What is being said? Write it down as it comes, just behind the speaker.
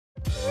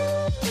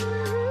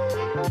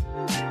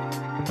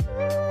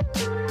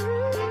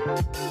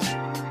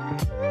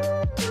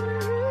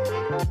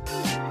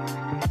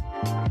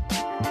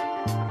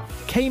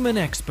CAIMAN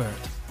Expert.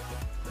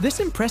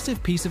 This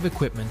impressive piece of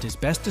equipment is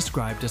best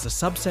described as a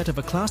subset of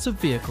a class of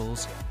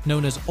vehicles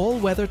known as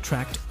all-weather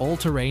tracked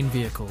all-terrain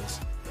vehicles.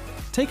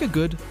 Take a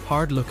good,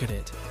 hard look at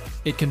it.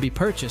 It can be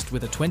purchased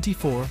with a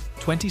 24,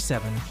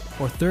 27,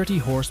 or 30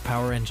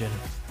 horsepower engine.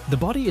 The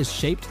body is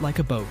shaped like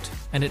a boat,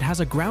 and it has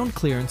a ground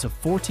clearance of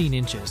 14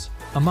 inches,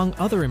 among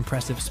other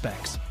impressive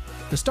specs.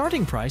 The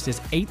starting price is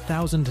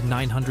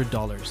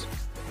 $8,900.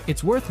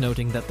 It's worth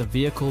noting that the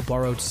vehicle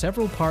borrowed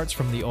several parts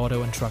from the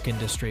auto and truck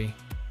industry.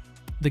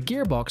 The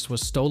gearbox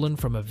was stolen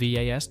from a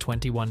VAS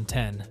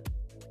 2110.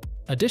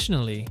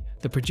 Additionally,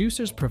 the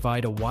producers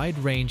provide a wide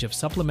range of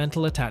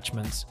supplemental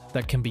attachments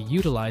that can be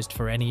utilized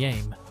for any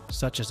aim,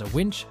 such as a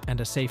winch and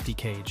a safety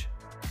cage.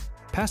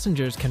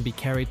 Passengers can be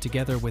carried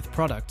together with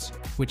products,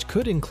 which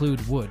could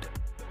include wood.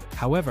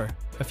 However,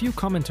 a few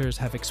commenters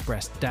have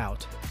expressed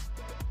doubt.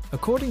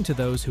 According to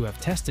those who have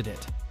tested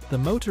it, the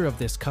motor of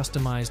this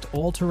customized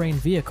all-terrain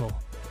vehicle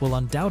will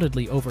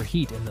undoubtedly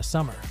overheat in the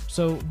summer.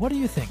 So what do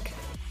you think?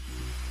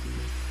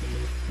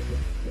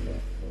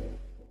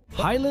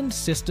 Highland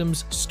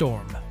Systems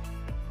Storm.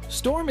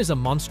 Storm is a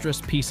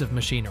monstrous piece of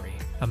machinery,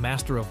 a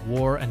master of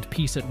war and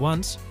peace at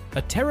once,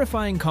 a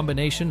terrifying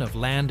combination of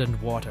land and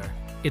water.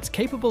 It's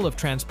capable of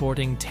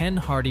transporting 10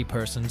 hardy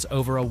persons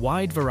over a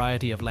wide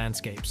variety of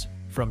landscapes,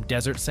 from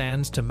desert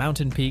sands to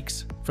mountain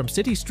peaks, from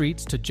city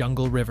streets to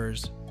jungle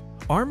rivers.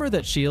 Armor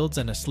that shields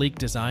and a sleek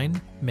design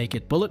make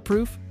it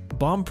bulletproof,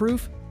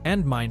 bomb-proof,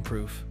 and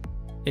mine-proof.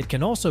 It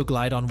can also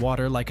glide on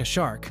water like a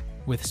shark,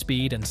 with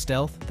speed and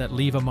stealth that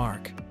leave a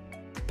mark.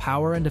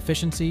 Power and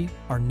efficiency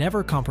are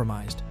never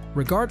compromised,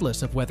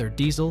 regardless of whether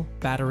diesel,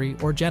 battery,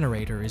 or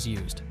generator is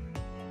used.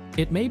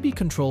 It may be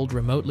controlled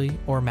remotely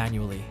or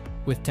manually,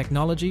 with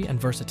technology and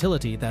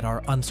versatility that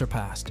are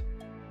unsurpassed.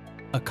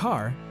 A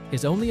car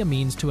is only a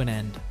means to an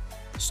end.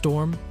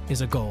 Storm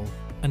is a goal,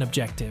 an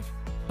objective,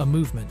 a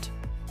movement.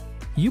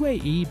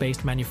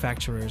 UAE-based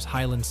manufacturers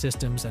Highland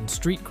Systems and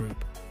Street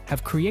Group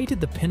have created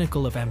the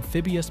pinnacle of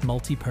amphibious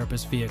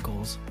multi-purpose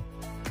vehicles.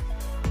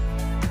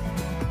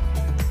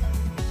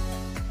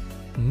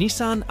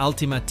 Nissan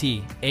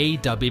Altima-te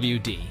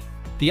AWD.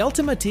 The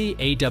Altima-te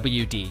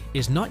AWD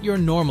is not your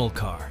normal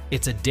car.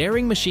 It's a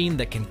daring machine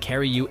that can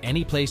carry you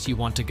any place you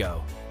want to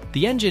go.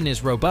 The engine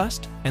is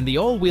robust, and the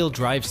all-wheel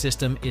drive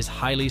system is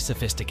highly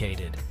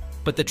sophisticated.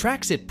 But the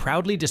tracks it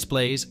proudly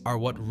displays are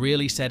what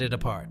really set it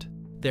apart.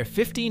 They're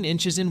 15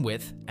 inches in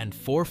width and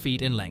 4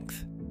 feet in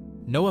length.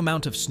 No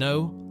amount of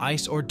snow,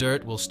 ice, or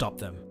dirt will stop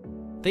them.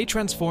 They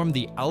transform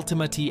the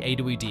Altima-te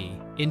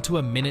AWD into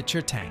a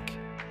miniature tank.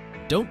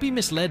 Don't be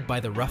misled by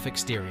the rough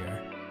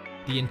exterior.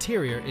 The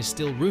interior is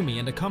still roomy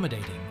and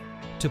accommodating.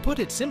 To put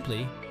it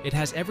simply, it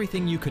has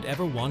everything you could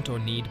ever want or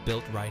need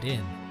built right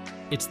in.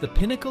 It's the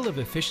pinnacle of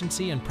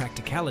efficiency and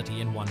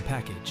practicality in one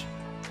package.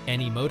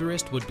 Any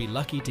motorist would be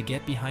lucky to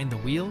get behind the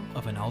wheel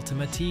of an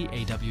Altima-te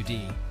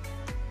AWD.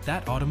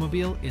 That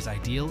automobile is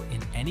ideal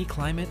in any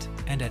climate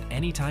and at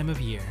any time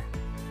of year.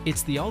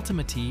 It's the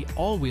Altima-te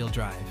all-wheel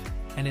drive,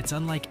 and it's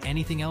unlike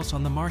anything else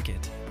on the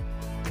market.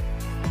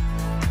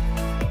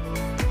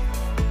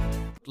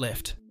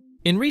 Lift.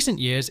 In recent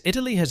years,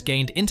 Italy has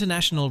gained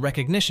international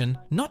recognition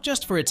not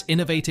just for its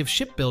innovative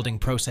shipbuilding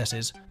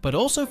processes, but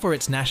also for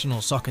its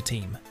national soccer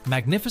team,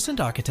 magnificent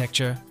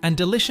architecture, and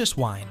delicious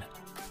wine.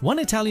 One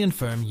Italian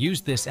firm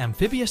used this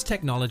amphibious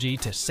technology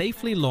to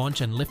safely launch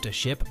and lift a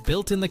ship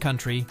built in the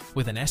country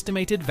with an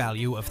estimated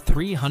value of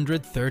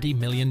 $330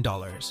 million.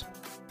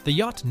 The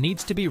yacht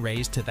needs to be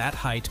raised to that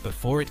height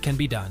before it can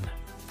be done.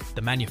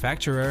 The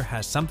manufacturer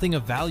has something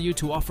of value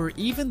to offer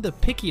even the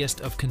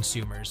pickiest of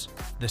consumers.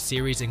 The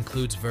series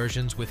includes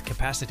versions with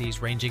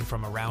capacities ranging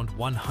from around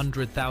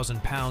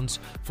 100,000 pounds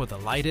for the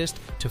lightest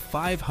to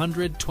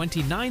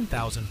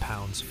 529,000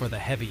 pounds for the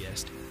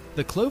heaviest.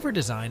 The Clover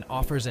design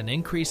offers an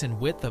increase in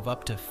width of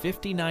up to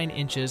 59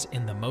 inches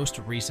in the most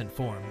recent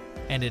form,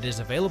 and it is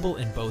available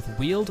in both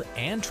wheeled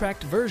and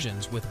tracked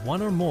versions with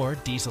one or more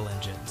diesel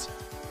engines.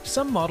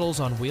 Some models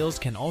on wheels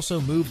can also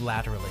move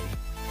laterally.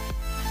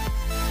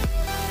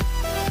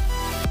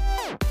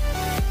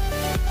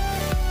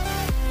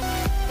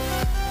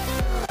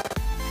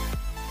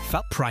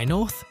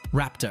 PRINOTH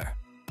RAPTOR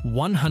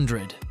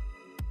 100.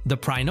 The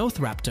PRINOTH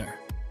RAPTOR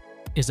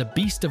is a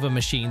beast of a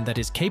machine that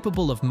is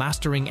capable of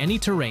mastering any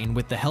terrain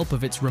with the help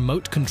of its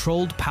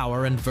remote-controlled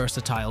power and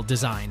versatile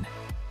design.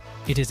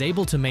 It is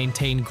able to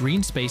maintain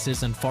green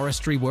spaces and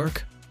forestry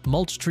work,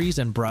 mulch trees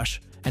and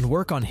brush, and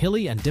work on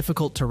hilly and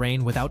difficult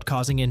terrain without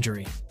causing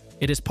injury.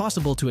 It is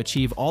possible to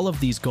achieve all of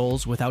these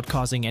goals without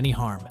causing any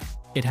harm.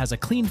 It has a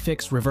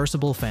clean-fix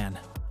reversible fan,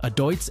 a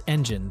Deutz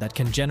engine that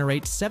can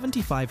generate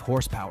 75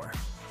 horsepower,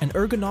 an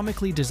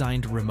ergonomically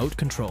designed remote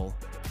control,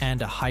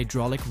 and a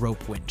hydraulic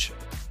rope winch.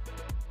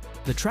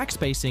 The track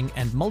spacing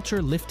and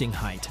mulcher lifting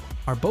height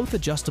are both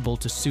adjustable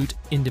to suit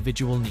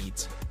individual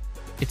needs.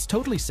 It's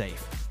totally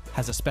safe,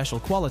 has a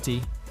special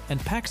quality, and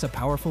packs a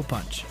powerful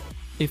punch.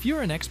 If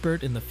you're an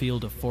expert in the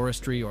field of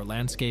forestry or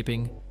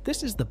landscaping,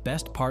 this is the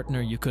best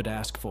partner you could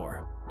ask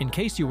for. In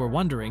case you were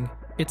wondering,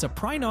 it's a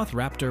PRINOTH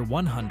RAPTOR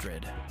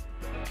 100.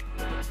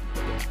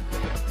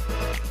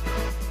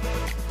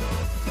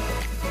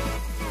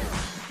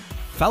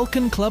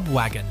 Falcon Club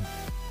Wagon.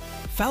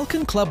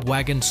 Falcon Club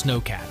Wagon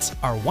snowcats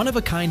are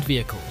one-of-a-kind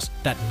vehicles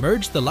that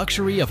merge the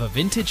luxury of a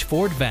vintage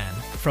Ford van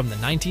from the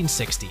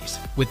 1960s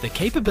with the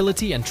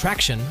capability and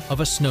traction of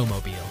a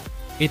snowmobile.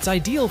 It's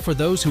ideal for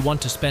those who want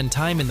to spend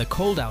time in the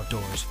cold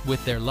outdoors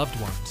with their loved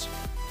ones.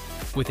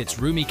 With its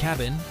roomy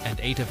cabin and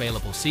 8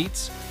 available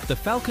seats, the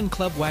Falcon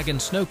Club Wagon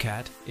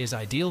snowcat is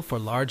ideal for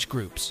large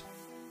groups.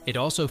 It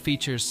also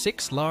features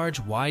 6 large,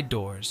 wide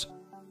doors.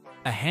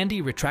 A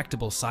handy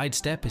retractable side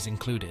step is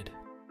included.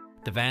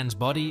 The van's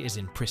body is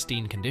in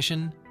pristine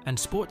condition and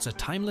sports a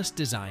timeless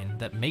design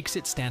that makes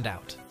it stand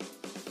out.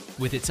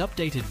 With its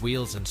updated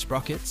wheels and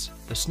sprockets,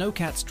 the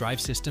snowcat's drive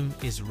system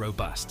is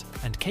robust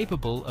and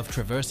capable of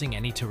traversing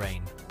any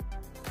terrain.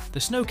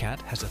 The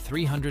snowcat has a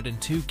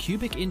 302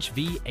 cubic inch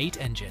V8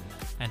 engine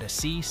and a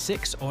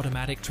C6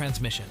 automatic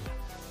transmission.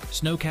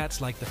 Snowcats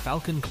like the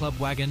Falcon Club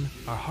Wagon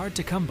are hard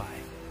to come by,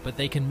 but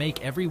they can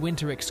make every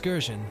winter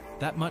excursion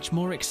that much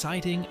more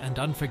exciting and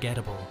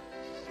unforgettable.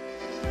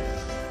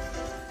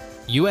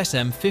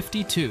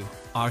 USM-52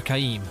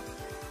 arkhaim.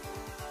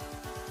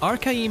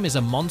 Arkhaim is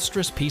a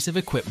monstrous piece of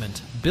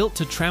equipment built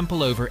to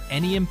trample over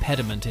any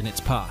impediment in its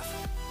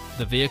path.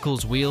 The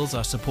vehicle's wheels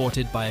are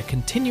supported by a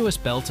continuous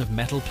belt of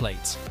metal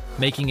plates,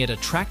 making it a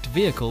tracked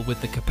vehicle with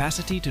the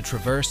capacity to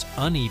traverse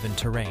uneven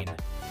terrain.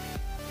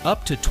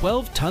 Up to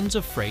 12 tons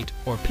of freight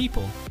or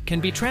people can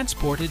be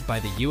transported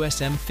by the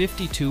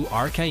USM-52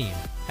 arkhaim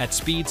at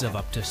speeds of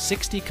up to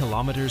 60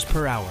 kilometers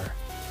per hour.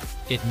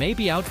 It may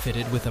be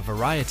outfitted with a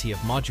variety of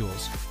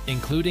modules,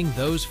 including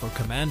those for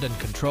command and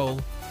control,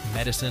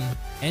 medicine,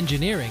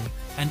 engineering,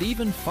 and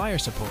even fire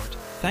support,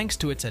 thanks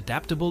to its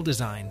adaptable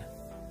design.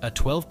 A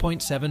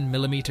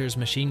 12.7mm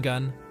machine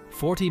gun,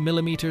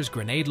 40mm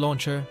grenade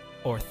launcher,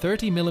 or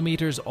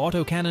 30mm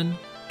autocannon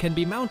can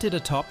be mounted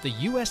atop the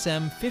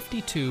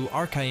USM-52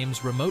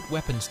 arkhaim's remote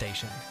weapon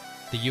station.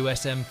 The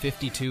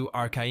USM-52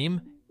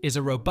 arkhaim is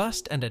a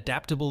robust and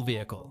adaptable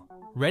vehicle,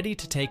 ready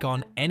to take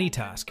on any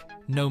task,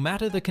 no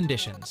matter the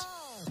conditions.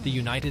 The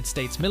United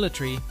States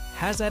military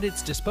has at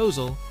its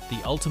disposal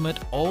the ultimate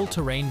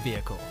all-terrain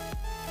vehicle.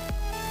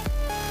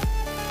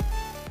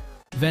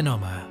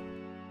 VENOM.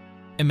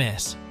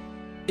 MS.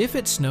 If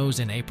it snows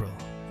in April,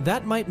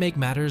 that might make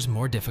matters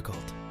more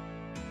difficult.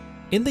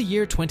 In the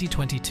year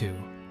 2022,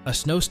 a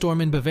snowstorm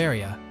in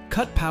Bavaria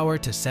cut power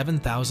to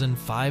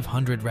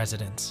 7,500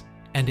 residents,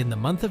 and in the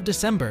month of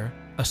December,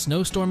 a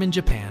snowstorm in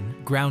Japan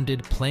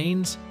grounded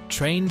planes,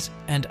 trains,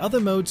 and other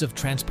modes of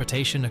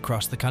transportation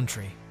across the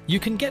country. You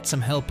can get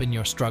some help in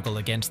your struggle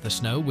against the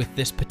snow with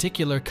this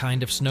particular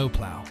kind of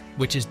snowplow,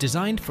 which is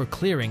designed for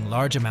clearing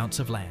large amounts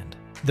of land.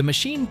 The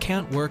machine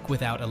can't work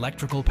without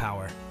electrical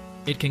power.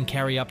 It can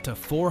carry up to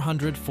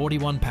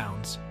 441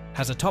 pounds,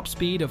 has a top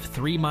speed of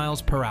 3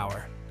 miles per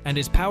hour, and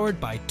is powered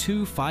by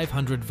 2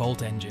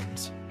 500-volt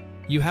engines.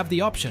 You have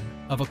the option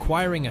of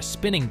acquiring a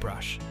spinning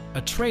brush,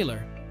 a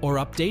trailer, or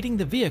updating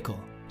the vehicle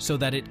so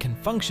that it can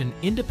function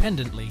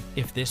independently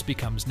if this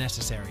becomes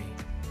necessary.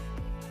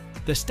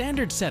 The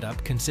standard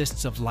setup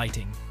consists of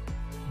lighting.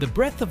 The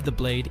breadth of the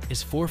blade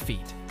is 4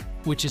 feet,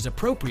 which is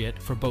appropriate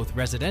for both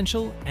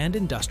residential and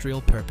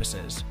industrial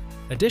purposes.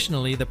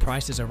 Additionally, the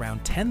price is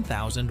around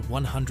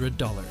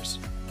 $10,100.